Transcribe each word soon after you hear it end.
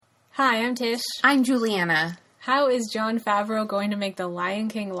Hi, I'm Tish. I'm Juliana. How is Jon Favreau going to make The Lion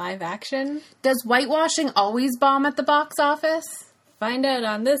King live action? Does whitewashing always bomb at the box office? Find out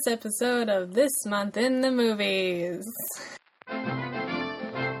on this episode of This Month in the Movies.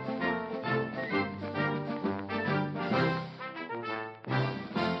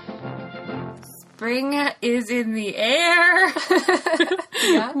 Spring is in the air.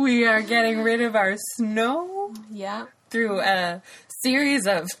 Yeah. We are getting rid of our snow Yeah. through a series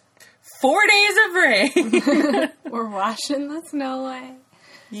of 4 days of rain. We're washing the snow away.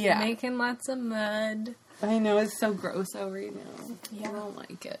 Yeah. Making lots of mud. I know, it's so gross out right now. Yeah. I don't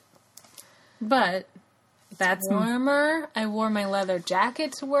like it. But that's Warmer. I wore my leather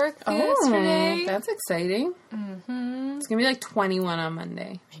jacket to work yesterday. That's exciting. Mm-hmm. It's going to be like 21 on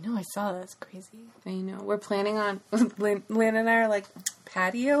Monday. I know, I saw that. It's crazy. I know. We're planning on, Lynn and I are like,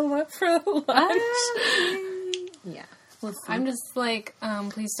 patio up for lunch. Yeah. We'll see. I'm just like,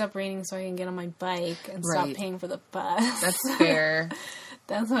 please stop raining so I can get on my bike and stop Right. paying for the bus. That's fair.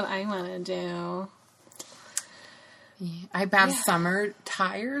 That's what I want to do. Yeah. I have summer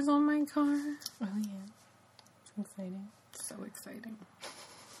tires on my car. Oh, yeah. It's exciting. So exciting.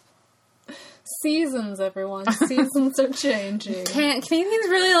 Seasons, everyone. Seasons are changing. Canadians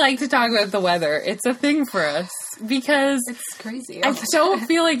really like to talk about the weather. It's a thing for us. Because It's crazy. I don't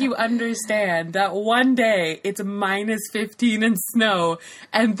feel like you understand that one day it's minus 15 and snow,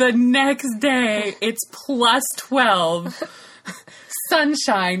 and the next day it's plus 12.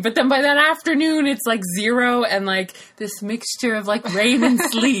 Sunshine, but then by that afternoon it's like 0 and like this mixture of like rain and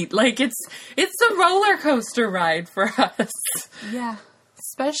sleet. Like it's a roller coaster ride for us. Yeah.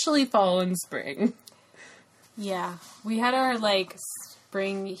 Especially fall and spring. Yeah. We had our, like,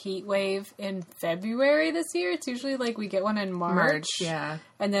 spring heat wave in February this year. It's usually, like, we get one in March. Yeah.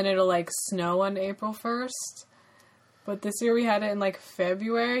 And then it'll, like, snow on April 1st. But this year we had it in, like,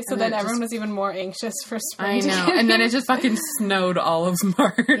 February. So And then then it everyone just- was even more anxious for spring. I know. And then it just fucking snowed all of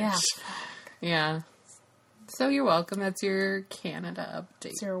March. Yeah. Yeah. So you're welcome. That's your Canada update.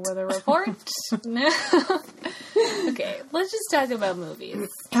 It's your weather report. No. Okay, let's just talk about movies.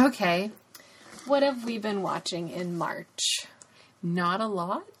 Okay. What have we been watching in March? Not a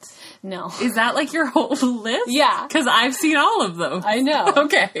lot? No. Is that like your whole list? Yeah. Because I've seen all of them. I know.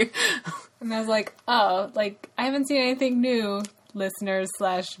 Okay. And I was like, oh, like, I haven't seen anything new,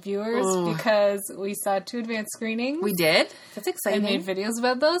 listeners/viewers, Ugh. because we saw 2 advanced screenings. We did? That's I exciting. made videos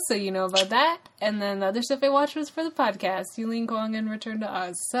about those, so you know about that. And then the other stuff I watched was for the podcast, Yulin Kwong and Return to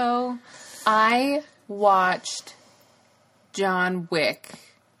Oz. So, I watched John Wick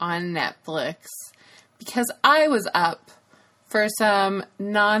on Netflix because I was up for some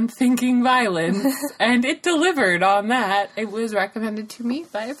non-thinking violence, and it delivered on that. It was recommended to me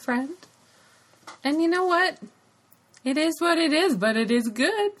by a friend. And you know what? It is what it is, but it is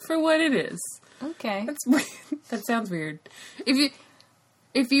good for what it is. okay. That's weird. That sounds weird.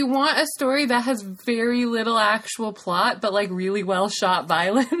 If you want a story that has very little actual plot, but like really well shot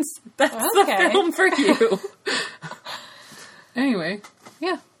violence, that's the film for you. Anyway,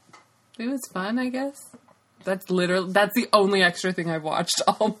 yeah. It was fun, I guess. That's the only extra thing I've watched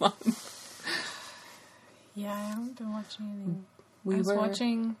all month. Yeah, I haven't been watching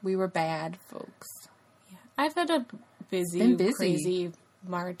anything. We were bad, folks. Yeah. I've had a Been busy. crazy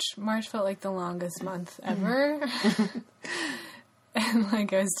March. March felt like the longest month ever. And,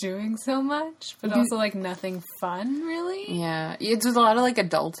 like, I was doing so much, but also, like, nothing fun, really. Yeah. It's just a lot of like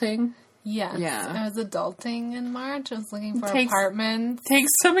adulting. Yes. Yeah. I was adulting in March. I was looking for Takes- apartments. Takes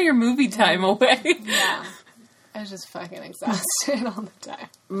some of your movie time away. Yeah. I was just fucking exhausted all the time.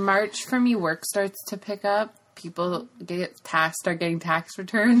 March for me, work starts to pick up. People start getting tax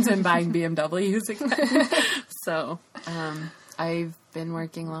returns and buying BMWs again. So, I've been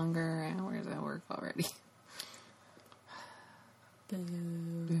working longer hours at work already.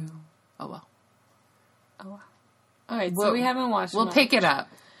 Boo. Oh well. Oh, wow. All right, so we haven't watched We'll much. pick it up.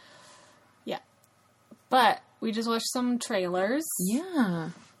 Yeah. But we just watched some trailers Yeah.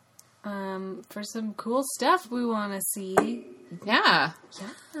 for some cool stuff we want to see. Yeah.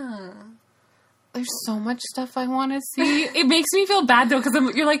 Yeah. There's so much stuff I want to see. It makes me feel bad though,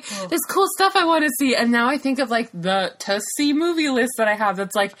 because you're like, there's cool stuff I want to see, and now I think of like the to see movie list that I have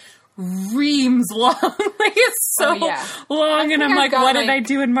that's like reams long. Like it's so long, and I'm like, what did I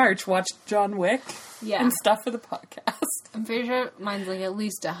do in March? Watch John Wick and stuff for the podcast. I'm pretty sure mine's like at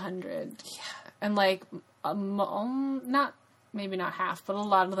least 100. Yeah. And like, not maybe not half, but a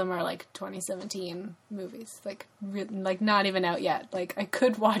lot of them are like 2017 movies. Like, like not even out yet. Like, I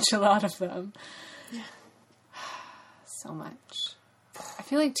could watch a lot of them. Yeah. So much. I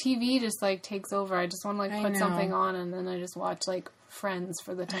feel like TV just like takes over. I just want to like put something on and then I just watch like Friends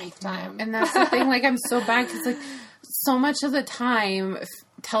for the 10th time. And that's the thing, like, I'm so bad because, like, so much of the time,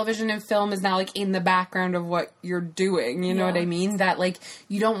 television and film is now, like, in the background of what you're doing. You know what I mean? That, like,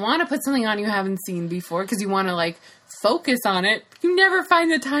 you don't want to put something on you haven't seen before because you want to, like, focus on it. You never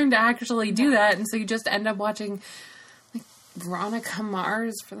find the time to actually do that. And so you just end up watching, like, Veronica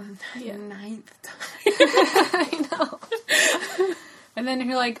Mars for the ninth time. I know. And then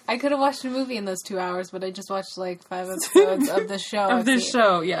you're like, I could have watched a movie in those 2 hours, but I just watched, like, 5 episodes of the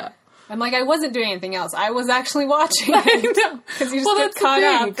show. And, like, I wasn't doing anything else. I was actually watching it. Because you just get caught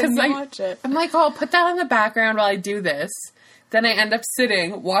up and you watch it. I'm like, oh, I'll put that on the background while I do this. Then I end up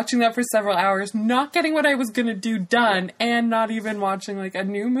sitting, watching that for several hours, not getting what I was going to do done, and not even watching, like, a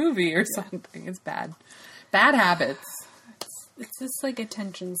new movie or something. It's bad. Bad habits. It's this, like,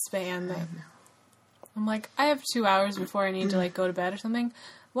 attention span that... I'm like, I have 2 hours before I need to, like, go to bed or something.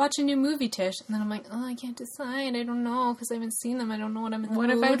 Watch a new movie, Tish. And then I'm like, oh, I can't decide. I don't know, because I haven't seen them. I don't know what I'm in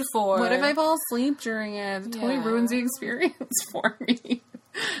the mood for. What if I fall asleep during it? It totally ruins the experience for me.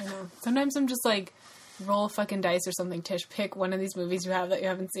 I know. Sometimes I'm just like, roll a fucking dice or something, Tish. Pick one of these movies you have that you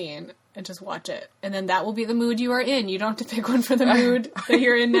haven't seen and just watch it. And then that will be the mood you are in. You don't have to pick one for the mood that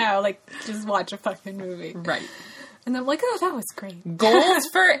you're in now. Like, just watch a fucking movie. Right. And I'm like, oh, that was great. Goals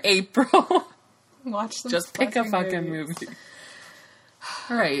for April. Watch some Just pick a fucking movie.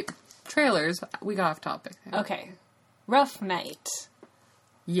 All right. Trailers. We got off topic. Okay. Rough Night.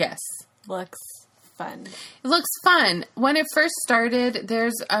 Yes. Looks fun. It looks fun. When it first started,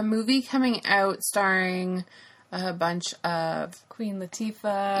 there's a movie coming out starring a bunch of... Queen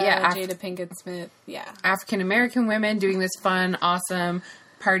Latifah, Jada Pinkett Smith, African-American women doing this fun, awesome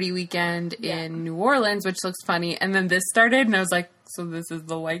party weekend in New Orleans, which looks funny. And then this started, and I was like, so this is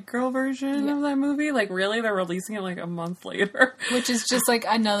the white girl version of that movie? Like, really? They're releasing it, like, a month later? Which is just, like,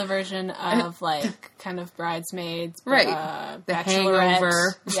 another version of, like, kind of Bridesmaids. Right. The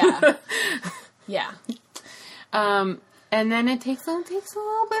Bachelorette. Hangover. Yeah. And then it takes a little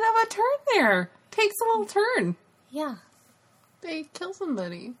bit of a turn there. Takes a little turn. Yeah. They kill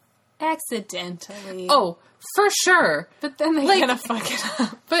somebody. Accidentally. Oh, for sure. But then they gotta fuck it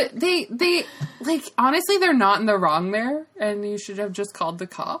up. But they, like, honestly, they're not in the wrong there, and you should have just called the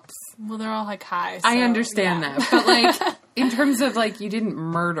cops. Well, they're all, like, high. So, I understand that. But, like, in terms of, like, you didn't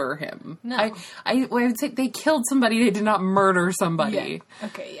murder him. No. I would say they killed somebody, they did not murder somebody. Yeah.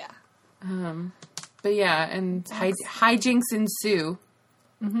 Okay, yeah. But, yeah, and hijinks ensue.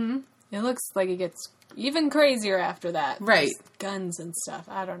 Mm-hmm. It looks like it gets even crazier after that. Right. There's guns and stuff.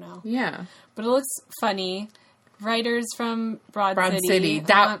 I don't know. Yeah. But it looks funny. Writers from Broad City.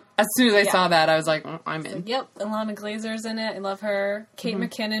 That, as soon as I saw that, I was like, oh, I'm in. Like, yep, Ilana Glazer's in it. I love her. Kate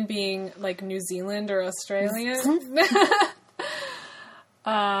McKinnon being, like, New Zealand or Australian.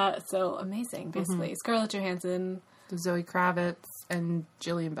 So amazing, basically. Scarlett Johansson. Zoe Kravitz and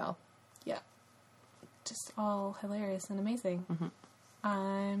Jillian Bell. Yeah. Just all hilarious and amazing.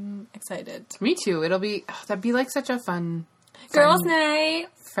 I'm excited. Me too. It'll be, that'd be like such a fun Girls' Night.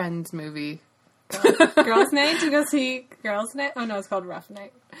 Friends movie. Girls' Night to go see Girls' Night? Oh no, it's called Rough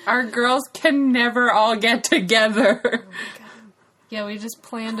Night. Our girls can never all get together. Oh my god. Yeah, we just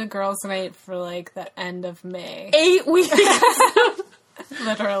planned a Girls' Night for like the end of May. 8 weeks!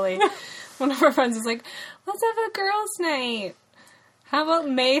 Literally. One of our friends was like, let's have a Girls' Night. How about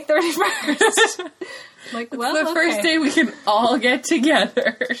May 31st? Like, well, the first day we can all get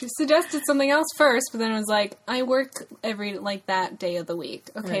together. She suggested something else first, but then it was like, I work every, like, that day of the week.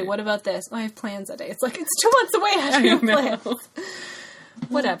 Okay, what about this? Oh, I have plans that day. It's like, it's 2 months away. How do you have plans?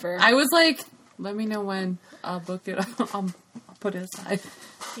 Whatever. I was like, let me know when. I'll book it. I'll put it aside.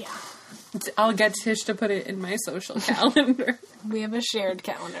 Yeah. I'll get Tish to put it in my social calendar. We have a shared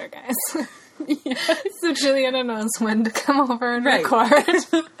calendar, guys. So Juliana knows when to come over and record.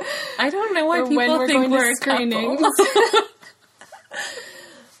 I don't know why people think we're screenings.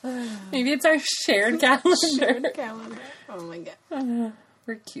 Maybe it's our shared calendar. Shared calendar. Oh my god.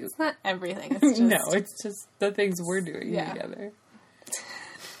 We're cute. It's not everything. It's just... No, it's just the things we're doing together.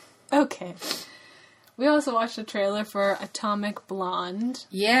 Okay. We also watched a trailer for Atomic Blonde.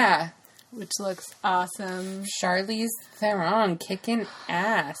 Yeah. Which looks awesome. Charlize Theron kicking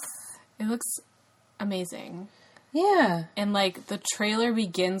ass. It looks amazing. Yeah. And, like, the trailer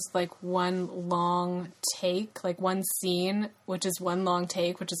begins, like, one long take, like, one scene, which is one long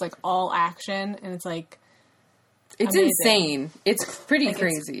take, which is, like, all action, and it's, like, it's amazing. Insane. It's pretty like,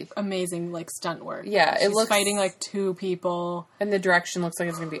 crazy. It's amazing, like, stunt work. Yeah, She's looks... fighting, like, 2 people. And the direction looks like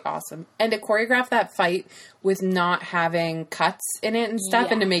it's going to be awesome. And to choreograph that fight with not having cuts in it and stuff,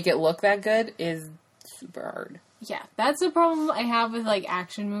 and to make it look that good is super hard. Yeah, that's the problem I have with, like,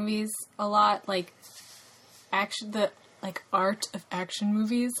 action movies a lot. Like, like art of action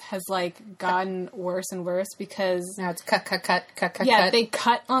movies has like gotten worse and worse because Now it's cut. they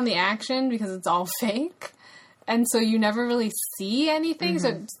cut on the action because it's all fake. And so you never really see anything. So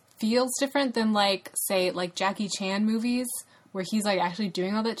it feels different than like, say, like Jackie Chan movies where he's like actually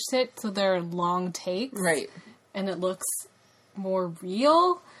doing all that shit. So they're long takes. Right. And it looks more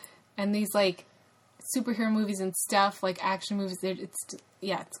real. And these like superhero movies and stuff, like action movies, it's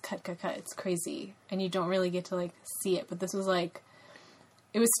cut. It's crazy. And you don't really get to like see it. But this was like,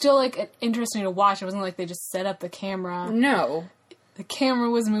 it was still like interesting to watch. It wasn't like they just set up the camera. No. The camera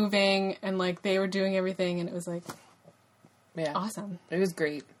was moving and like they were doing everything and it was like awesome. It was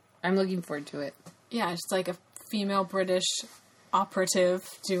great. I'm looking forward to it. Yeah, it's like a female British operative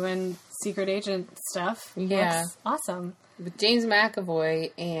doing secret agent stuff. Yeah. Looks awesome. With James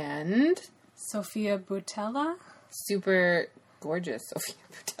McAvoy and Sophia Boutella. super gorgeous Sophia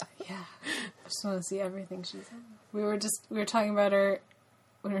Boutella. Yeah. I just want to see everything she's in. We were talking about her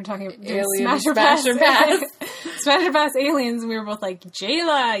when we were talking about Aliens, Smash or Pass. Smash Or Pass Aliens, and we were both like,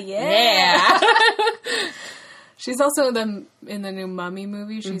 Jayla, yeah. She's also in the new Mummy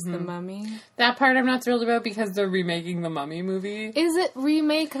movie. She's the Mummy. That part I'm not thrilled about because they're remaking the Mummy movie. Is it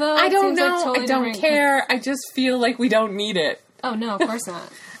remake, though? I don't Seems know. like totally I don't different. care. I just feel like we don't need it. Oh, no, of course not.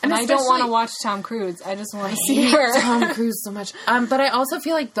 And And I don't want to especially- watch Tom Cruise. I just want to see her. Tom Cruise so much. But I also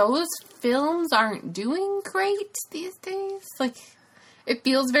feel like those films aren't doing great these days. Like, it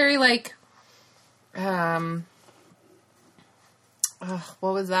feels very like, what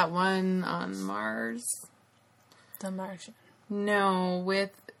was that one on Mars? The Martian. No,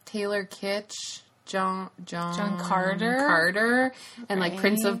 with Taylor Kitsch, John Carter? and like Right.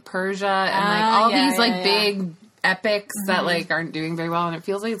 Prince of Persia, and like all yeah, these like yeah. big epics that like aren't doing very well, and it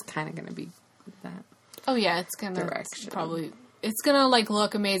feels like it's kind of going to be that. Oh, yeah, it's going to Direction. probably... It's going to, like,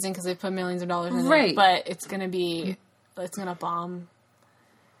 look amazing because they put millions of dollars in Right. it. But it's going to be... It's going to bomb.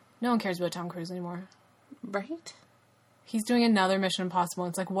 No one cares about Tom Cruise anymore. Right? He's doing another Mission Impossible.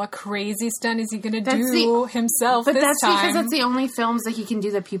 It's like, what crazy stunt is he going to That's do himself But this that's time? because that's the only films that he can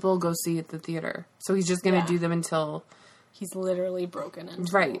do that people go see at the theater. So he's just going to Yeah. do them until... He's literally broken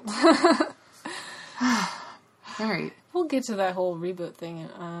into. Right. All right. We'll get to that whole reboot thing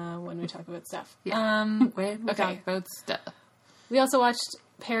when we talk about stuff. Yeah. When we okay. talk about stuff. We also watched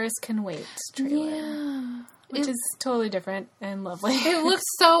Paris Can Wait trailer, Yeah. which is totally different and lovely. It looks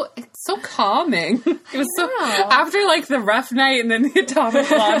it's so calming. It was so, after like the rough night and then the Atomic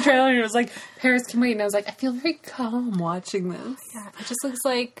Blonde trailer, and it was like, Paris Can Wait, and I was like, I feel very calm watching this. Yeah, it just looks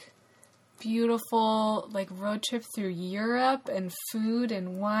like beautiful, like road trip through Europe and food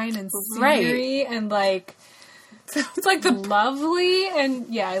and wine and scenery and like It's like the... lovely and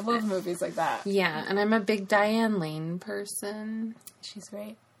yeah, I love movies like that. Yeah, and I'm a big Diane Lane person. She's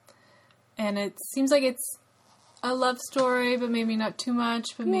great. And it seems like it's a love story, but maybe not too much,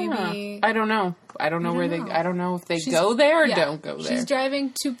 but maybe... I don't know. I don't know where know. I don't know if they go there or Yeah. don't go there. She's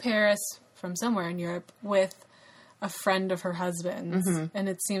driving to Paris from somewhere in Europe with a friend of her husband's, and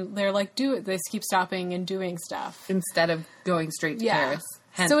it seems they're like they keep stopping and doing stuff Instead of going straight to Paris.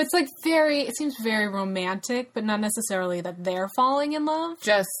 Hence, So it's like it seems very romantic, but not necessarily that they're falling in love,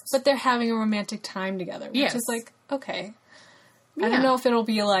 but they're having a romantic time together, which Yes. is like, okay. Yeah. I don't know if it'll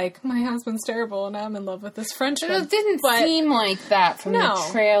be like, my husband's terrible and I'm in love with this Frenchman. It didn't seem like that from No.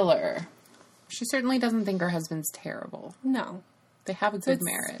 the trailer. She certainly doesn't think her husband's terrible. No. They have a good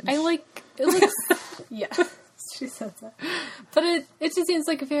marriage. It looks, yeah, she says that. But it just seems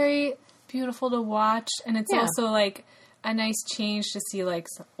like very beautiful to watch, and it's also like a nice change to see like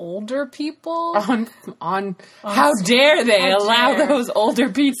some older people. on how dare they How allow dare. those older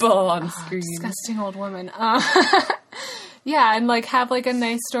people on screen? Disgusting old woman. Yeah, and like have like a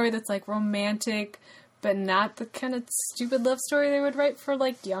nice story that's like romantic, but not the kind of stupid love story they would write for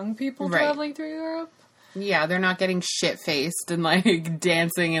like young people Right. traveling through Europe. Yeah, they're not getting shit-faced and like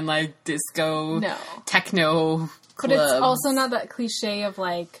dancing in like disco, techno clubs. But it's also not that cliche of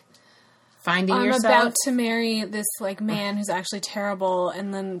like, finding I'm yourself. about to marry this like man who's actually terrible,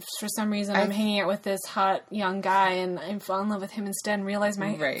 and then for some reason I'm hanging out with this hot young guy, and I fall in love with him instead, and realize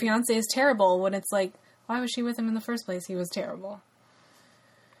my fiance is terrible. When it's like, why was she with him in the first place? He was terrible.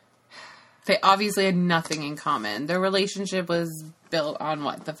 They obviously had nothing in common. Their relationship was built on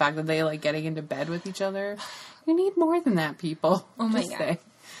what? The fact that they like getting into bed with each other. We need more than that, people. Oh my Just God. say.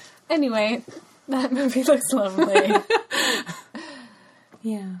 Anyway, that movie looks lovely.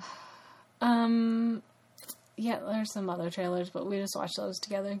 Yeah. Yeah, there's some other trailers, but we just watched those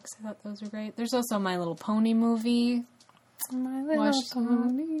together because I thought those were great. There's also a My Little Pony movie. My Little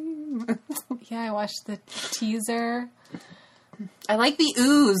Pony. Yeah, I watched the teaser. I like the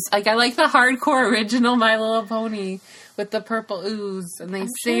ooze. Like, I like the hardcore original My Little Pony with the purple ooze, and they I'm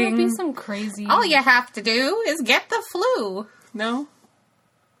sure there'll sing. be some crazy. All you have to do is get the flu. No?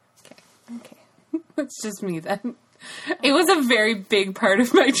 Okay. It's just me then. It was a very big part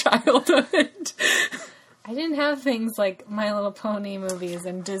of my childhood. I didn't have things like My Little Pony movies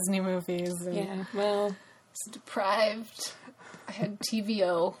and Disney movies. And Yeah, well. I was deprived. I had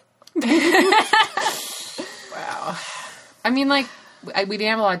TVO. Wow. I mean, like, we didn't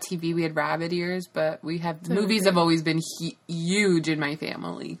have a lot of TV. We had rabbit ears, but movies have always been huge in my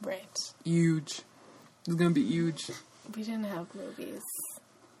family. Right. Huge. It's gonna be huge. We didn't have movies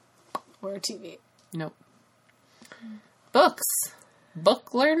or TV. Nope. Books.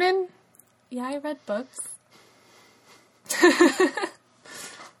 Book learning? Yeah, I read books.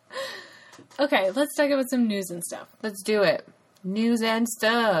 Okay, let's talk about some news and stuff. Let's do it. News and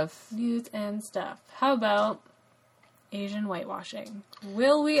stuff. News and stuff. How about Asian whitewashing?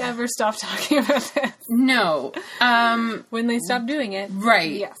 Will we ever stop talking about this? No. When they stop doing it.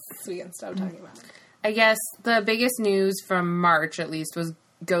 Right. Yes, we can stop talking about it. I guess the biggest news from March, at least, was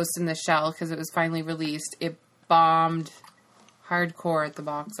Ghost in the Shell, because it was finally released. It bombed hardcore at the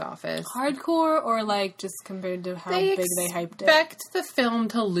box office. Hardcore, or like just compared to how big they hyped it? Expect the film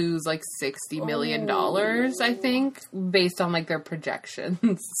to lose like $60 million, I think, based on like their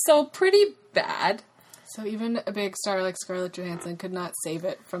projections. So pretty bad. So even a big star like Scarlett Johansson could not save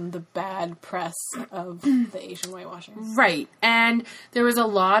it from the bad press of the Asian whitewashing. Right. And there was a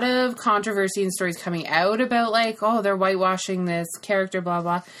lot of controversy and stories coming out about like, oh, they're whitewashing this character, blah,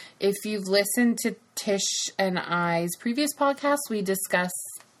 blah. If you've listened to Tish and I's previous podcast, we discuss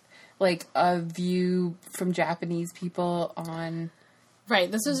like a view from Japanese people on...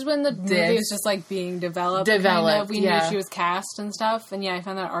 Right. This is when the movie was just like being developed. Kind of. We knew she was cast and stuff. And yeah, I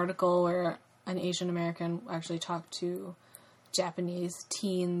found that article where an Asian American actually talked to Japanese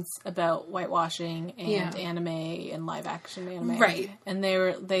teens about whitewashing and anime and live action anime. Right. And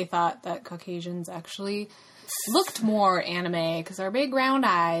they thought that Caucasians actually looked more anime because our big round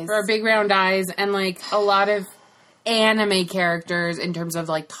eyes. Our big round eyes, and like a lot of anime characters in terms of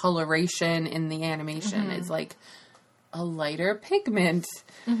like coloration in the animation is like a lighter pigment.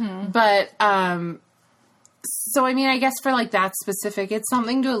 But so, I mean, I guess for, like, that specific, it's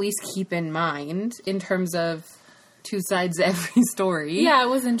something to at least keep in mind in terms of two sides to every story. Yeah, it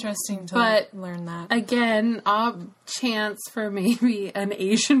was interesting to learn that. Again, a chance for maybe an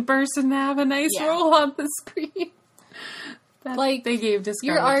Asian person to have a nice role on the screen. That like, they gave to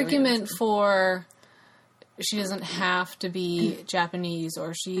Scarlett your argument Johansson. For she doesn't have to be Japanese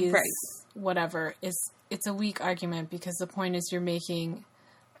or she's whatever, it's a weak argument because the point is you're making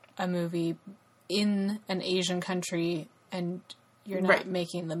a movie in an Asian country, and you're not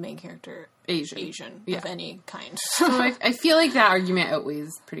making the main character Asian of any kind. So I feel like that argument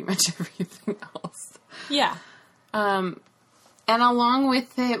outweighs pretty much everything else. Yeah. And along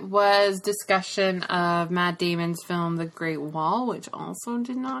with it was discussion of Matt Damon's film The Great Wall, which also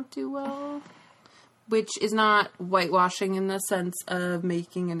did not do well. Which is not whitewashing in the sense of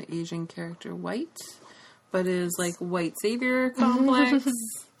making an Asian character white, but is like white savior complex.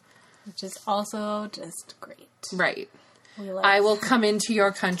 Which is also just great. Right. I will come into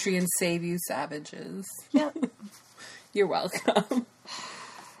your country and save you, savages. Yep. You're welcome.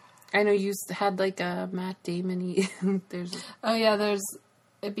 I know you had like a Matt Damon-y.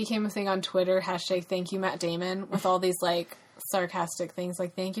 It became a thing on Twitter, hashtag thank you Matt Damon, with all these like sarcastic things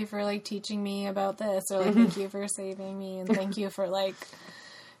like thank you for like teaching me about this, or like thank you for saving me, and thank you for like,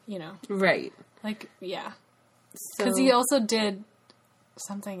 you know. Right. Like, yeah. Because he also did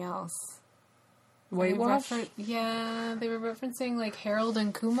something else. Whitewash? They were referencing like Harold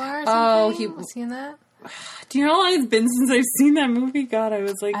and Kumar or something. Was he in that? Do you know how long it's been since I've seen that movie? God, I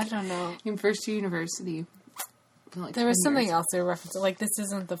was like... I don't know. In first year university. Like there was something else they were referencing. Like, this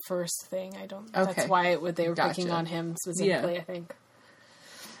isn't the first thing. That's why they were picking on him specifically, I think.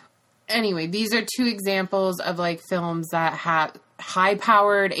 Anyway, these are two examples of like films that have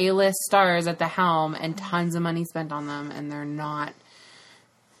high-powered A-list stars at the helm and tons of money spent on them, and they're not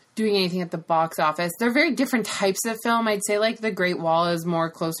doing anything at the box office. They're very different types of film. I'd say like The Great Wall is more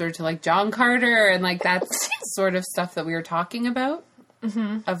closer to like John Carter and like that sort of stuff that we were talking about.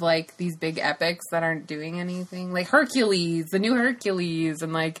 Of like these big epics that aren't doing anything. Like Hercules, the new Hercules,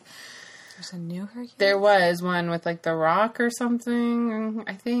 and like... There's a new Hercules? There was one with like The Rock or something,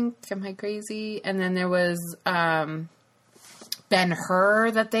 I think. Am I crazy? And then there was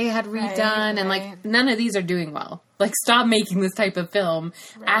Ben-Hur that they had redone, and like none of these are doing well. Like, stop making this type of film.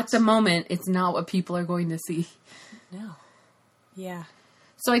 At the moment, it's not what people are going to see. No. Yeah.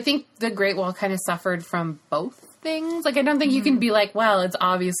 So I think The Great Wall kind of suffered from both. things. Like, I don't think you can be like, well, it's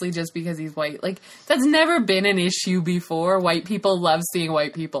obviously just because he's white. Like, that's never been an issue before. White people love seeing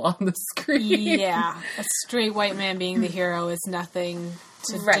white people on the screen. Yeah. A straight white man being the hero is nothing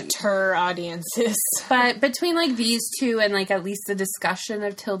to deter audiences. But between, like, these two and, like, at least the discussion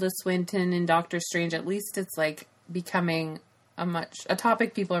of Tilda Swinton and Doctor Strange, at least it's, like, becoming a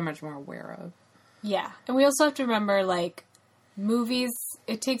topic people are much more aware of. Yeah. And we also have to remember, like, movies,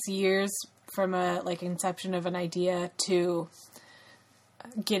 it takes years from a, like, inception of an idea to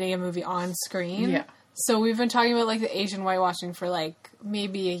getting a movie on screen. Yeah. So we've been talking about, like, the Asian whitewashing for, like,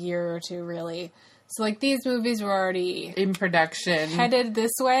 maybe a year or two, really. So, like, these movies were already in production, headed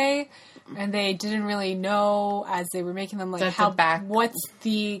this way, and they didn't really know as they were making them, like, what's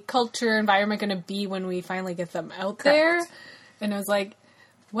the culture environment going to be when we finally get them out there. And it was like,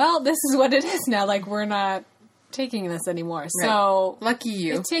 well, this is what it is now. Like, we're not taking this anymore. Right. So lucky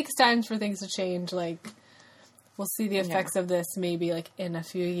you. It takes time for things to change. Like, we'll see the effects of this maybe, like, in a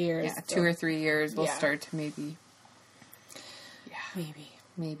few years. Yeah, 2 or 3 years we'll start to maybe. Yeah.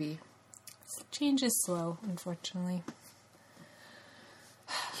 Maybe. Change is slow, unfortunately.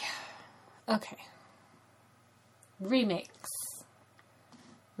 Yeah. Okay. Remakes.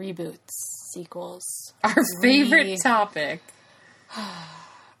 Reboots. Sequels. Our favorite topic.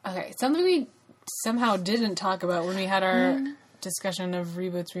 Okay, something we somehow didn't talk about when we had our discussion of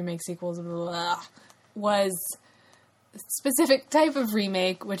reboots, remakes, sequels, blah, blah, blah, was a specific type of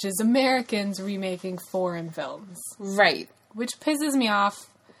remake, which is Americans remaking foreign films. Right. Which pisses me off.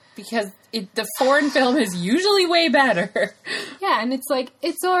 Because the foreign film is usually way better. Yeah, and it's like,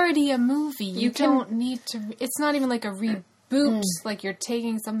 it's already a movie. You don't need to... It's not even like a reboot. Like, you're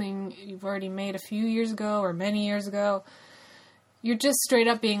taking something you've already made a few years ago or many years ago. You're just straight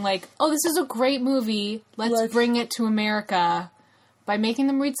up being like, oh, this is a great movie. Let's bring it to America. By making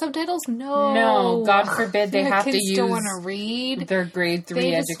them read subtitles? No, God forbid they have to use... Kids don't want to read. Their grade 3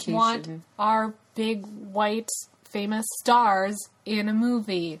 education. They just want our big, white, famous stars in a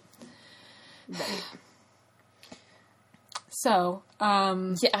movie. Right. So,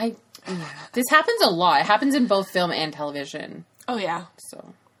 this happens a lot. It happens in both film and television. Oh, yeah.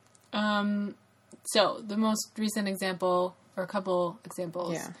 So the most recent example, or a couple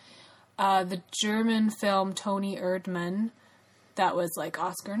examples. Yeah. The German film Toni Erdmann, that was, like,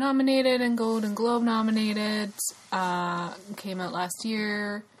 Oscar nominated and Golden Globe nominated, came out last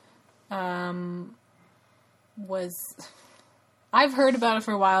year, I've heard about it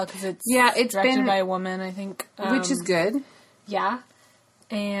for a while because it's directed by a woman, I think. Which is good. Yeah.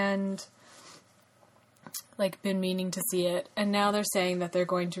 And, like, been meaning to see it. And now they're saying that they're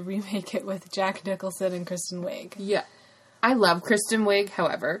going to remake it with Jack Nicholson and Kristen Wiig. Yeah. I love Kristen Wiig,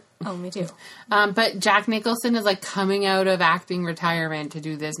 however. Oh, me too. But Jack Nicholson is, like, coming out of acting retirement to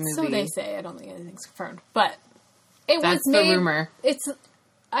do this movie. So they say. I don't think anything's confirmed. But that's the rumor. It's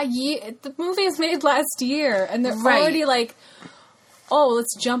the movie was made last year, and they're already like, oh,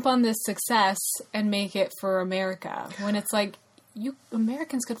 let's jump on this success and make it for America. When it's like, you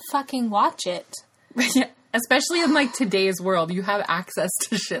Americans could fucking watch it. Yeah. Especially in, like, today's world, you have access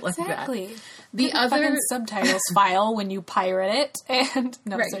to shit like that. Exactly. The other subtitles file when you pirate it, and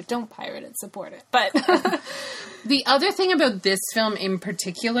so don't pirate it, support it. But the other thing about this film in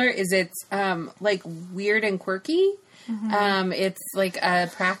particular is it's like weird and quirky. Mm-hmm. It's like a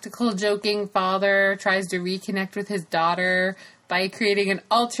practical joking father tries to reconnect with his daughter by creating an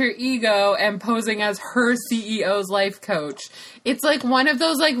alter ego and posing as her CEO's life coach. It's like one of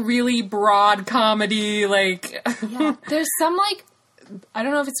those, like, really broad comedy, like... Yeah, there's some, like... I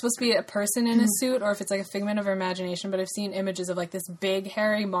don't know if it's supposed to be a person in a suit or if it's, like, a figment of her imagination, but I've seen images of, like, this big,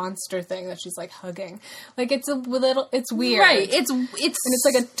 hairy monster thing that she's, like, hugging. Like, it's a little... It's weird. Right. And it's,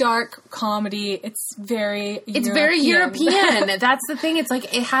 like, a dark comedy. It's very European. It's very European. That's the thing. It's, like,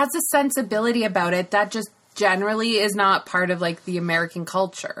 it has a sensibility about it that just... generally is not part of, like, the American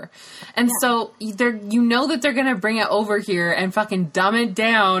culture. And so you know that they're gonna bring it over here and fucking dumb it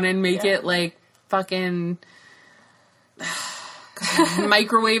down and make it, like, fucking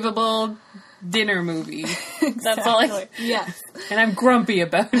microwavable dinner movie. Exactly. That's all Yes. And I'm grumpy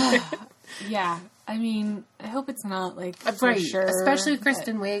about it. Yeah. I mean, I hope it's not, like, for sure. Especially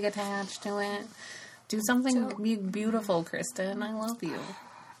Kristen Wiig attached to it. Do something beautiful, Kristen. I love you.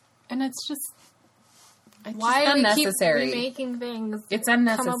 And it's just... Why do we keep remaking things? It's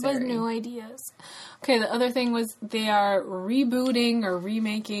unnecessary. Come up with new ideas. Okay, the other thing was they are rebooting or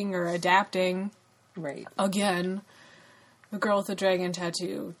remaking or adapting. Right. Again, The Girl with the Dragon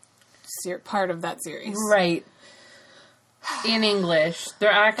Tattoo, part of that series. Right. In English. They're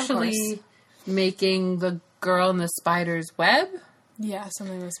actually making The Girl in the Spider's Web. Yeah,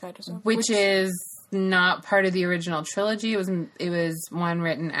 something with Spider's Web. Which is not part of the original trilogy. It was one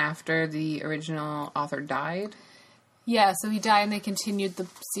written after the original author died. Yeah, so he died and they continued the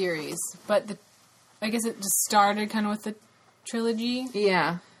series. But I guess it just started kind of with the trilogy.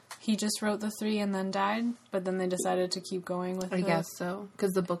 Yeah. He just wrote the 3 and then died, but then they decided to keep going with I guess so,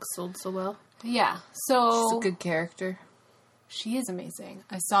 because the book sold so well. Yeah, so... She's a good character. She is amazing.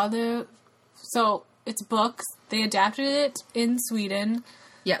 I saw So, it's books. They adapted it in Sweden.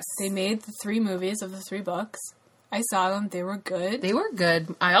 Yes. They made the 3 movies of the 3 books. I saw them. They were good. They were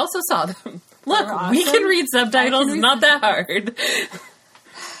good. I also saw them. Look, awesome. we can read subtitles. It's not that hard.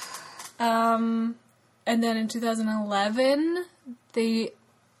 And then in 2011, they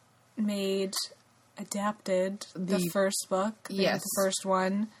adapted the first book. Yes. The first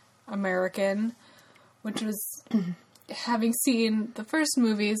one, American, which was, having seen the first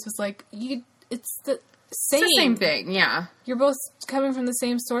movies, was like, it's the same. It's the same thing, yeah. You're both coming from the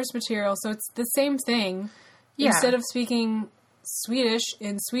same source material, so it's the same thing. Yeah. Instead of speaking Swedish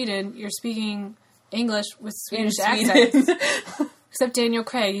in Sweden, you're speaking English with Swedish accents. Except Daniel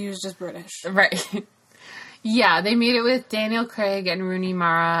Craig, he was just British. Right. Yeah, they made it with Daniel Craig and Rooney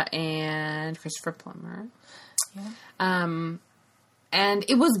Mara and Christopher Plummer. Yeah. And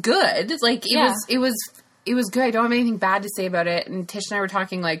it was good. Like, it was good. I don't have anything bad to say about it. And Tish and I were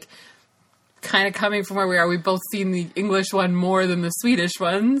talking, like, kind of coming from where we are. We've both seen the English one more than the Swedish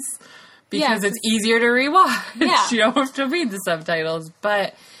ones. Because it's easier to rewatch. Yeah. You don't have to read the subtitles.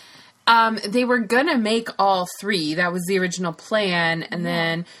 But they were going to make all 3. That was the original plan. And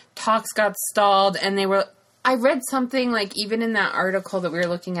then talks got stalled. And I read something, like, even in that article that we were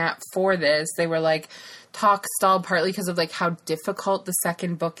looking at for this, they were like, talks stalled partly because of, like, how difficult the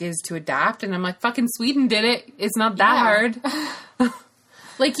second book is to adapt. And I'm like, fucking Sweden did it. It's not that hard.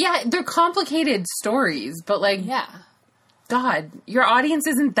 Like, yeah, they're complicated stories. But, like... Yeah. God, your audience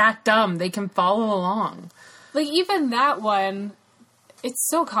isn't that dumb. They can follow along. Like, even that one, it's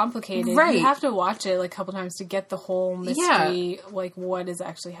so complicated. Right. You have to watch it, like, a couple times to get the whole mystery, like, what is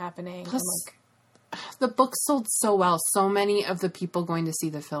actually happening. Plus, and, the book sold so well. So many of the people going to see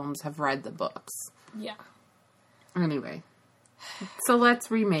the films have read the books. Yeah. Anyway. So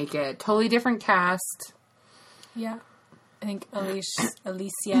let's remake it. Totally different cast. Yeah. I think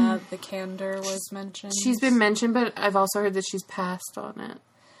Alicia Vikander was mentioned. She's been mentioned, but I've also heard that she's passed on it.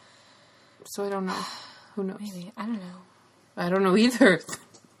 So I don't know. Who knows? Maybe. I don't know. I don't know either.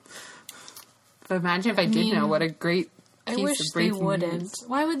 But imagine if I did know. What a great piece I wish of they breaking wouldn't. news.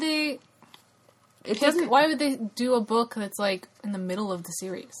 Why would they... Why would they do a book that's, like, in the middle of the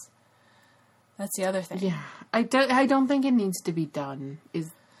series? That's the other thing. Yeah. I don't think it needs to be done,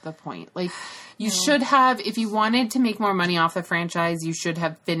 is the point. Like, you should have, if you wanted to make more money off the franchise, you should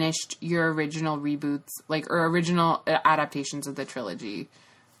have finished your original reboots, like, or original adaptations of the trilogy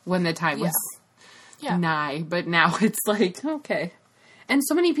when the time was nigh. But now it's like, okay. And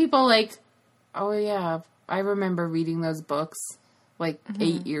so many people, like, oh yeah, I remember reading those books, like,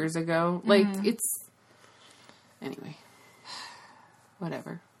 8 years ago. Like, it's, anyway.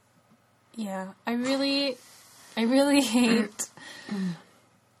 Whatever. Yeah. I really hate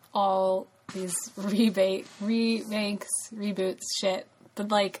all these remakes, reboots, shit. But,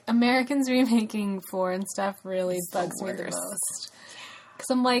 like, Americans remaking foreign stuff really bugs me the most. Because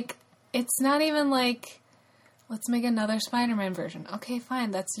I'm like, it's not even like, let's make another Spider-Man version. Okay,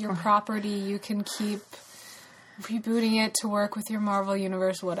 fine, that's your property. You can keep rebooting it to work with your Marvel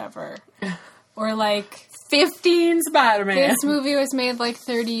Universe, whatever. Or, like... 15 Spider-Man. This movie was made, like,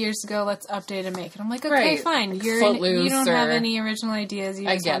 30 years ago. Let's update and make it. I'm like, okay, fine. Like You don't have any original ideas. You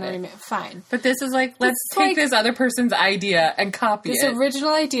just want to remake. Fine. But this is like, let's take this other person's idea and copy it. This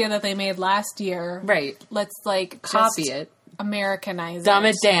original idea that they made last year. Right. Let's, like, copy it. Americanize Dumb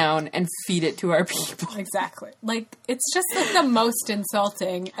it down and feed it to our people. Exactly. Like, it's just, like, the most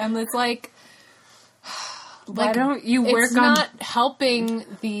insulting. And it's like... Why don't you work on... It's not helping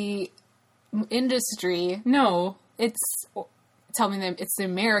the... industry. No. It's telling them it's the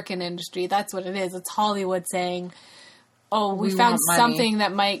American industry. That's what it is. It's Hollywood saying, oh, we found something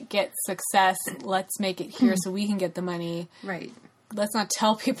that might get success. Let's make it here so we can get the money. Right. Let's not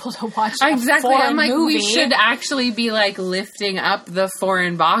tell people to watch exactly. a foreign I'm like, movie. We should actually be, like, lifting up the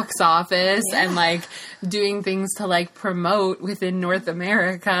foreign box office and, like, doing things to, like, promote within North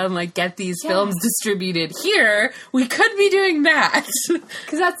America and, like, get these films distributed here. We could be doing that.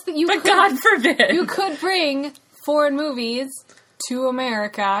 Because that's the... But God forbid. You could bring foreign movies to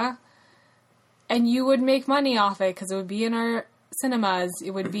America and you would make money off it because it would be in our cinemas.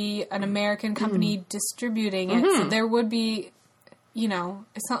 It would be an American company distributing it. So there would be... You know,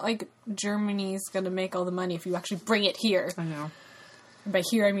 it's not like Germany's going to make all the money if you actually bring it here. I know. And by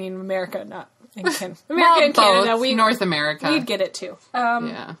here, I mean America, not America Well, and Canada. both. North America. We'd get it too.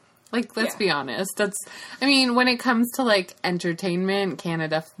 Yeah. Like, let's be honest. I mean, when it comes to, like, entertainment,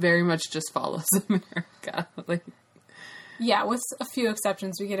 Canada very much just follows America. Like, yeah, with a few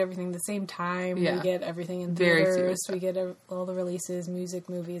exceptions. We get everything the same time. Yeah. We get everything in Very few theaters. We get all the releases, music,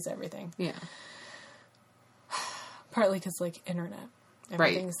 movies, everything. yeah. Partly because, like, internet.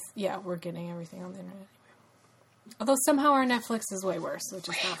 Everything's, yeah, we're getting everything on the internet. Although somehow our Netflix is way worse, which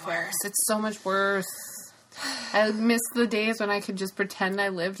is not fair. It's so much worse. I miss the days when I could just pretend I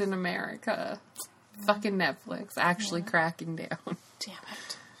lived in America. Fucking Netflix actually cracking down. Damn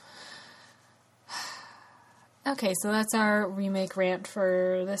it. Okay, so that's our remake rant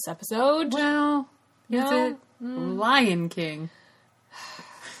for this episode. Well, No? is it Lion King?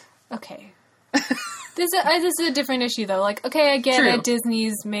 Okay. This is a different issue, though. Like, okay, I get True. it.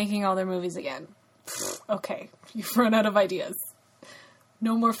 Disney's making all their movies again. Okay, you've run out of ideas.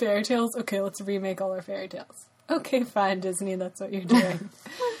 No more fairy tales? Okay, let's remake all our fairy tales. Okay, fine, Disney, that's what you're doing.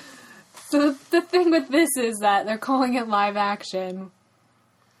 So the thing with this is that they're calling it live action.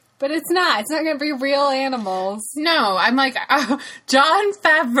 But it's not. It's not going to be real animals. No, I'm like, Jon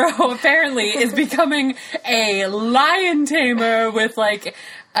Favreau apparently is becoming a lion tamer with, like,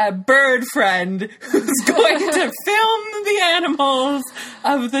 a bird friend who's going to film the animals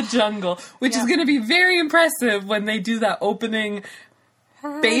of the jungle, which is going to be very impressive when they do that opening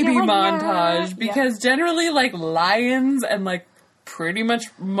baby montage, because generally, like, lions and, like, pretty much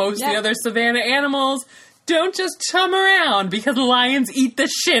most of the other savanna animals don't just chum around because lions eat the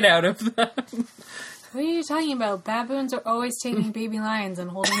shit out of them. What are you talking about? Baboons are always taking baby lions and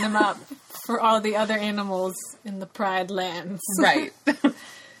holding them up for all the other animals in the Pride lands. Right.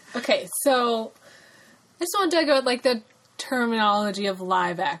 Okay, so I just want to talk about, like, the terminology of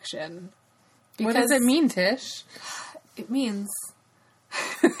live action. What does it mean, Tish? It means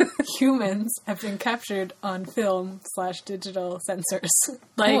humans have been captured on film / digital sensors.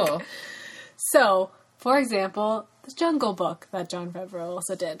 Like, Cool. so, for example, the Jungle Book that Jon Favreau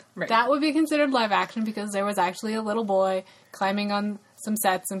also did. Right. That would be considered live action because there was actually a little boy climbing on some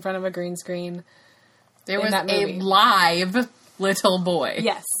sets in front of a green screen. There in was that a movie. live little boy.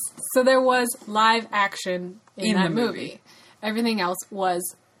 Yes. So there was live action in that the movie. Everything else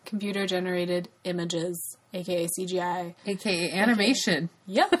was computer-generated images, aka CGI. AKA animation.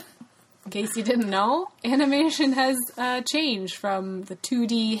 Yep. In case you didn't know, animation has changed from the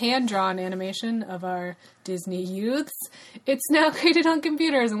 2D hand-drawn animation of our Disney youths. It's now created on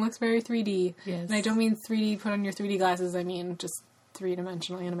computers and looks very 3D. Yes. And I don't mean 3D put on your 3D glasses, I mean just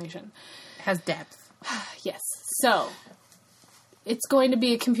three-dimensional animation. It has depth. Yes. So, it's going to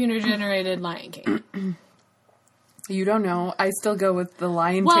be a computer-generated Lion King. You don't know. I still go with the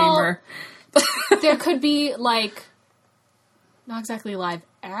lion Well- tamer. There could be, like, not exactly live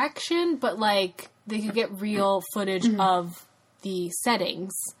action, but, like, they could get real footage of the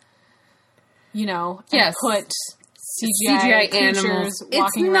settings, you know, and Yes. put CGI creatures animals. It's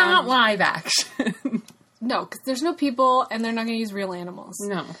walking not around. live action. No, because there's no people, and they're not going to use real animals.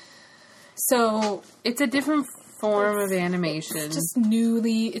 No. So, It's a different form of animation. it's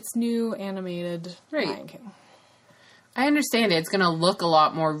new animated Right. Lion King. I understand it. It's going to look a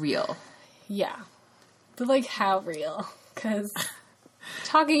lot more real. Yeah. But, like, how real? Because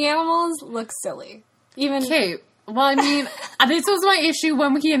talking animals look silly. Even... Okay. Well, I mean, this was my issue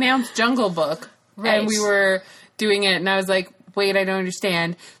when he announced Jungle Book. Right. And we were doing it, and I was like, wait, I don't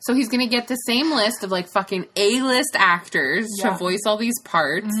understand. So he's going to get the same list of, like, fucking A-list actors to voice all these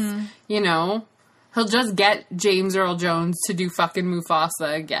parts. You know? He'll just get James Earl Jones to do fucking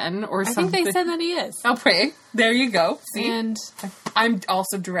Mufasa again, or I something. think they said that he is. Oh, pray. There you go. See? And I'm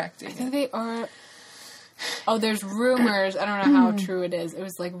also directing I think it. they are... Oh, there's rumors. I don't know how true it is. It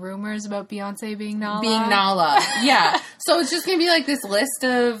was like rumors about Beyonce being Nala. Being Nala. Yeah. So it's just going to be like this list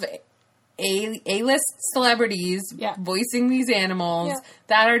of A-list celebrities voicing these animals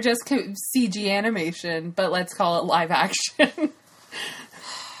that are just CG animation, but let's call it live action.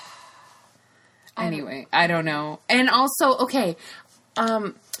 Anyway, I don't know. And also, okay,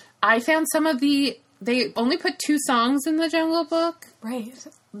 I found some of they only put 2 songs in the Jungle Book. Right.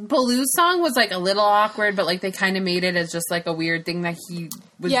 Baloo's song was, like, a little awkward, but, like, they kind of made it as just, like, a weird thing that he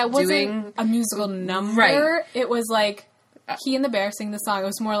was Yeah, it wasn't doing. a musical number. Right. It was like he and the bear sing the song. It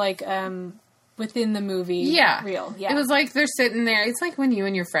was more like within the movie. Yeah. Real. Yeah. It was like they're sitting there. It's like when you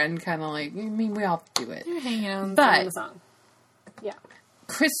and your friend kind of like, I mean, we all do it. They're hanging out and But- singing the song. Yeah.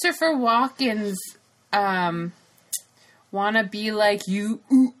 Christopher Walken's Wanna Be Like You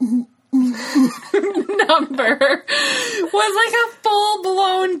ooh, ooh, ooh, ooh, number was like a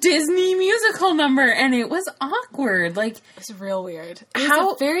full-blown Disney musical musical number, and it was awkward. Like, It's real weird. It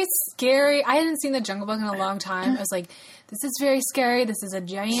was very scary. I hadn't seen The Jungle Book in a long time. I was like, this is very scary. This is a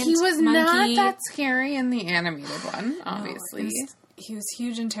giant he was monkey. not that scary in the animated one, obviously. He was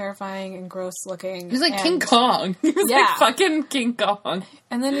huge and terrifying and gross looking. He was like King Kong. He was like fucking King Kong.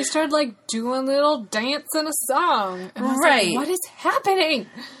 And then he started like doing a little dance and a song. And I was Right. like, what is happening?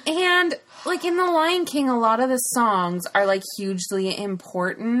 And like in The Lion King, a lot of the songs are like hugely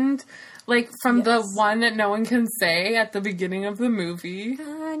important. Like from the one that no one can say at the beginning of the movie.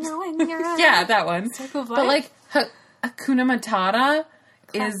 Yeah, that one. But like Hakuna Matata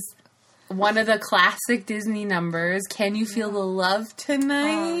is one of the classic Disney numbers. Can you feel the love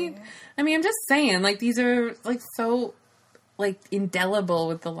tonight? I mean, I'm just saying, like, these are, like, so, like, indelible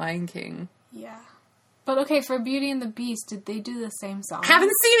with The Lion King. Yeah. But okay, for Beauty and the Beast, did they do the same song?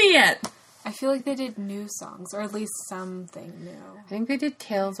 Haven't seen it yet! I feel like they did new songs, or at least something new. I think they did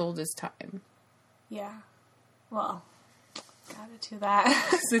Tales Old as Time. Yeah. Well, gotta do that.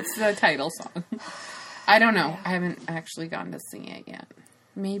 It's the title song. I don't know. Yeah. I haven't actually gotten to sing it yet.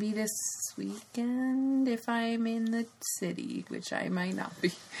 Maybe this weekend if I'm in the city, which I might not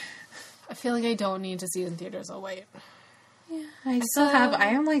be. I feel like I don't need to see it in theaters. I'll wait. Yeah, I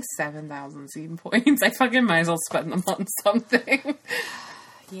am like 7,000 scene points. I fucking might as well spend them on something.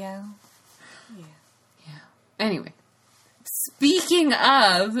 Yeah. Anyway. Speaking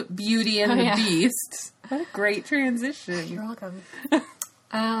of Beauty and the Beast. What a great transition. You're welcome.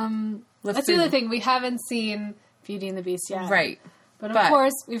 That's the other thing. We haven't seen Beauty and the Beast yet. Right. But of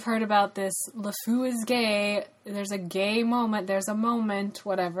course, we've heard about this. LeFou is gay. There's a gay moment. There's a moment.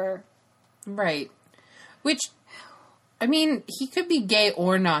 Whatever. Right. Which, I mean, he could be gay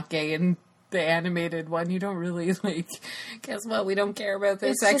or not gay in the animated one. You don't really, like, guess what? We don't care about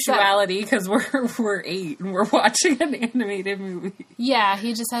their sexuality because we're 8 and we're watching an animated movie. Yeah,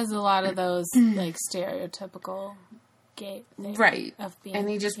 he just has a lot of those, like, stereotypical gay things. Right. Of being, and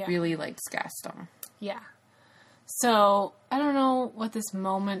he just really likes Gaston. Yeah. So, I don't know what this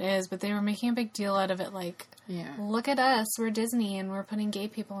moment is, but they were making a big deal out of it, like, look at us, we're Disney, and we're putting gay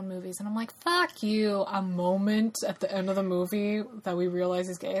people in movies. And I'm like, fuck you, a moment at the end of the movie that we realize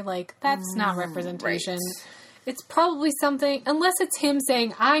is gay. Like, that's not representation. Right. It's probably something, unless it's him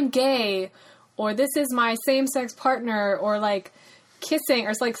saying, I'm gay, or this is my same-sex partner, or, like, kissing, or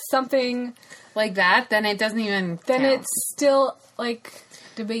it's, like, something... like that, then it doesn't even Then count. it's still, like...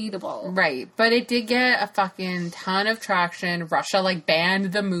 debatable. Right. But it did get a fucking ton of traction. Russia, like,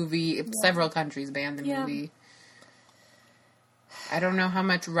 banned the movie. Yeah. Several countries banned the movie. I don't know how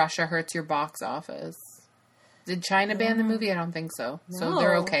much Russia hurts your box office. Did China ban the movie? I don't think so. No. So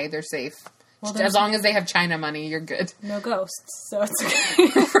they're okay. They're safe. Well, as long as they have China money, you're good. No ghosts, so it's okay.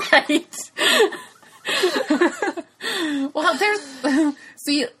 Right. Well, there's...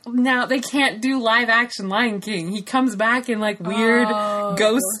 See, now they can't do live action Lion King. He comes back in like weird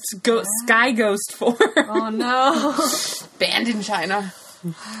sky ghost form. Oh no. Banned in China.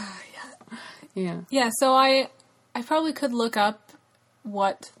 Yeah, so I probably could look up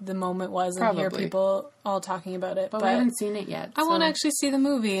what the moment was and hear people all talking about it. But we haven't seen it yet. I want to actually see the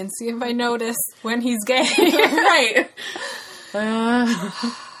movie and see if I notice when he's gay. Right.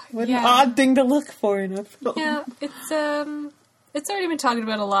 What an odd thing to look for in a film. Yeah, it's already been talked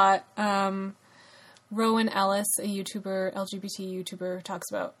about a lot. Rowan Ellis, a YouTuber, LGBT YouTuber,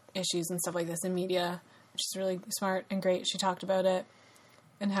 talks about issues and stuff like this in media. She's really smart and great. She talked about it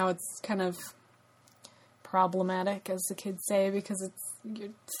and how it's kind of problematic, as the kids say, because you're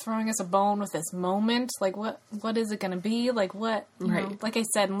throwing us a bone with this moment. Like, what is it going to be? Like, what? You know, like I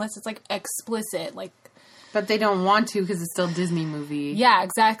said, unless it's like explicit, like. But they don't want to because it's still a Disney movie. Yeah,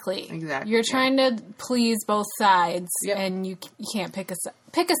 exactly. You're trying to please both sides, and you can't pick a side.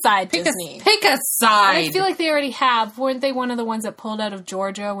 Pick a side, Disney. Pick a side. And I feel like they already have. Weren't they one of the ones that pulled out of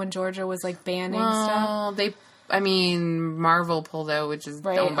Georgia when Georgia was like banning stuff? Marvel pulled out, which is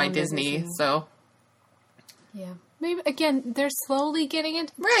owned by Disney, so. Yeah. Maybe, again, they're slowly getting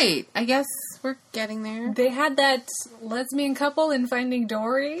it. Right. I guess we're getting there. They had that lesbian couple in Finding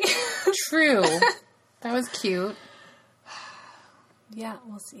Dory. True. That was cute. Yeah,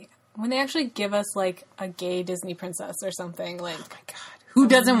 we'll see. When they actually give us, like, a gay Disney princess or something, like... Oh, my God. Who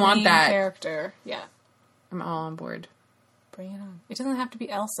doesn't want that? Character. Yeah. I'm all on board. Bring it on. It doesn't have to be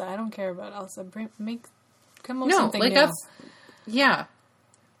Elsa. I don't care about Elsa. Come up with something new. Yeah.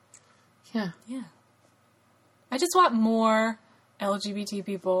 I just want more LGBT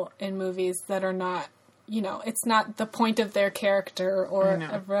people in movies that are not, it's not the point of their character or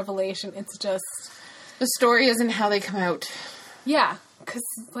a revelation. It's just... The story isn't how they come out. Yeah, because,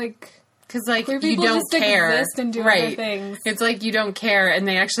 like... Because, like, Queer you people don't just care. exist and do other things. It's like you don't care, and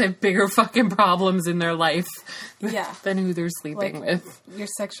they actually have bigger fucking problems in their life Yeah. than who they're sleeping with. Your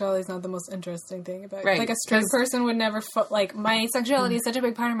sexuality is not the most interesting thing about it. Right. Like, a straight person would never... like, my sexuality is such a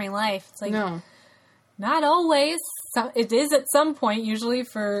big part of my life. It's like, No. not always. It is at some point, usually,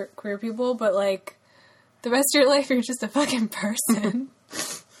 for queer people, but, like, the rest of your life, you're just a fucking person.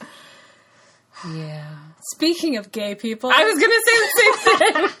 Yeah. Speaking of gay people... I was going to say the same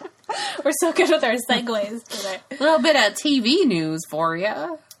thing. We're so good with our segues today. A little bit of TV news for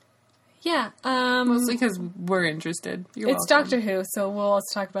you. Yeah. Mostly because we're interested. You're It's welcome. Doctor Who, so we'll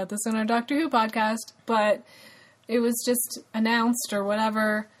also talk about this on our Doctor Who podcast. But it was just announced or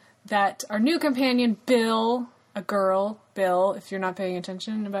whatever that our new companion, Bill, a girl, Bill, if you're not paying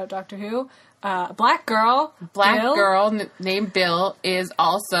attention about Doctor Who, a black girl, Black Bill, girl named Bill is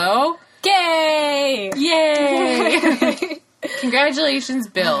also... gay! Yay! Congratulations,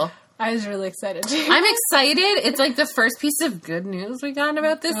 Bill. I was really excited too. I'm excited. It's like the first piece of good news we got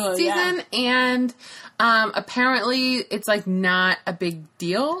about this season. Yeah. And apparently it's like not a big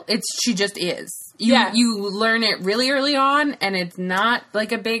deal. She just is. You learn it really early on, and it's not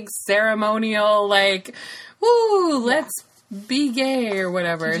like a big ceremonial, like, woo, let's be gay or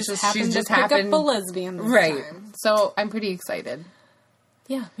whatever. She just happened to pick up a lesbian this right. time. So I'm pretty excited.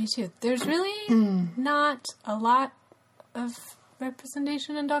 Yeah, me too. There's really not a lot of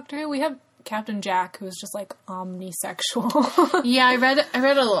representation in Doctor Who. We have Captain Jack, who's just like omnisexual. Yeah, I read a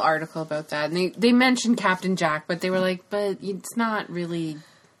little article about that, and they mentioned Captain Jack, but they were like, but it's not really.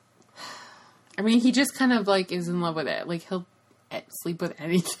 I mean, he just kind of like is in love with it. Like he'll sleep with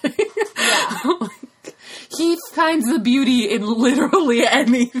anything. Yeah. Like, he finds the beauty in literally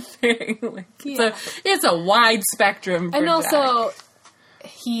anything. Like, Yeah. it's a wide spectrum. For And also, Jack.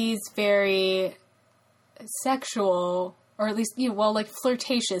 he's very sexual, or at least, like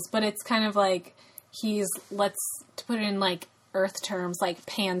flirtatious, but it's kind of like he's, to put it in like Earth terms, like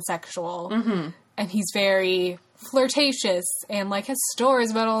pansexual. Mm-hmm. And he's very flirtatious and like has stories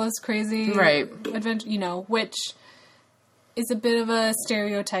about all this crazy adventure, which is a bit of a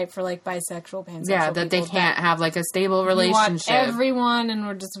stereotype for like bisexual, pansexual. Yeah, that they can't have like a stable relationship. We want everyone, and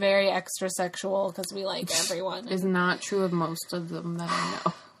we're just very extra sexual because we like everyone. Is not true of most of them that I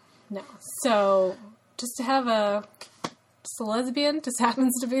know. No. So, just to have a lesbian, just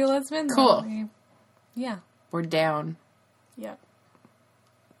happens to be a lesbian. Cool. Yeah. We're down. Yeah.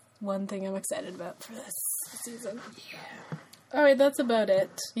 One thing I'm excited about for this season. Yeah. Alright, that's about it.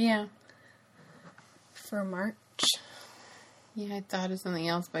 Yeah. For March. Yeah, I thought of something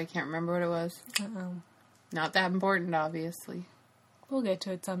else, but I can't remember what it was. Uh-oh. Not that important, obviously. We'll get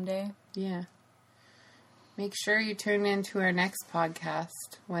to it someday. Yeah. Make sure you tune in to our next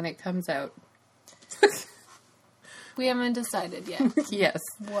podcast when it comes out. We haven't decided yet Yes.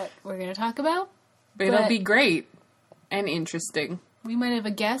 what we're going to talk about. It'll be great and interesting. We might have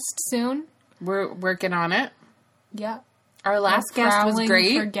a guest soon. We're working on it. Yeah. Our last guest was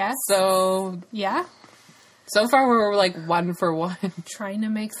great. For guests. So far we're like 1 for 1. Trying to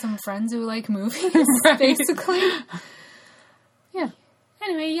make some friends who like movies, basically. Yeah.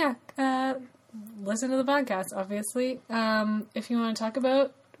 Anyway, yeah. Listen to the podcast, obviously. If you want to talk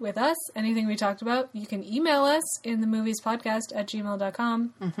about with us anything we talked about, you can email us in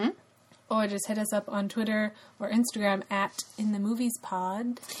themoviespodcast@gmail.com. Mm-hmm. Or just hit us up on Twitter or Instagram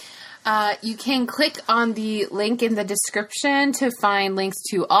 @InTheMoviesPod. You can click on the link in the description to find links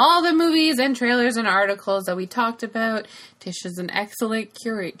to all the movies and trailers and articles that we talked about. Tish is an excellent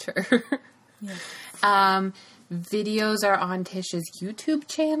curator. Yes. Videos are on Tish's YouTube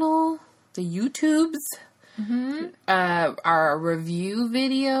channel. The YouTubes. Mm-hmm. Our review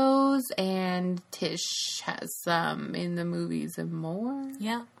videos, and Tish has some in the movies and more.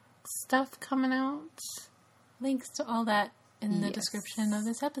 Yeah. Stuff coming out. Links to all that in the description of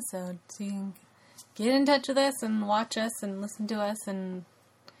this episode. So you can get in touch with us and watch us and listen to us and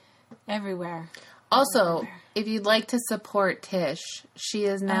everywhere. Also, if you'd like to support Tish, she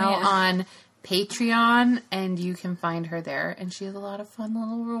is now on Patreon, and you can find her there, and she has a lot of fun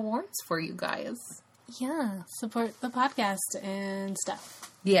little rewards for you guys. Yeah, support the podcast and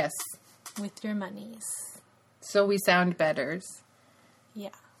stuff. Yes. With your monies. So we sound better. Yeah.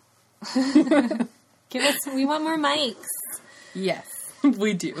 We want more mics. Yes,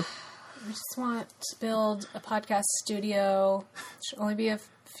 we do. We just want to build a podcast studio. It should only be a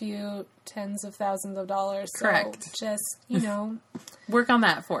few tens of thousands of dollars. So correct. Just, work on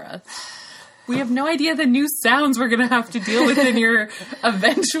that for us. We have no idea the new sounds we're going to have to deal with in your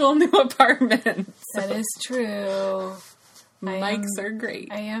eventual new apartment. That is true. Mics are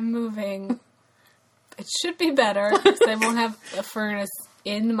great. I am moving. It should be better because I won't have a furnace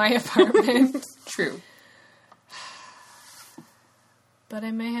in my apartment. True. But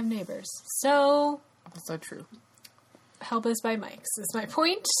I may have neighbors. So, Also true. help us buy mics is my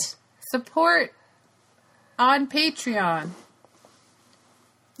point. Support on Patreon.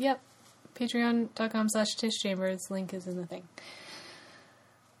 Yep. Patreon.com/TishChambers. Link is in the thing.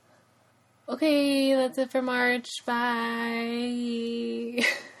 Okay, that's it for March. Bye.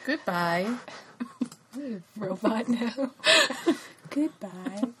 Goodbye. Robot now.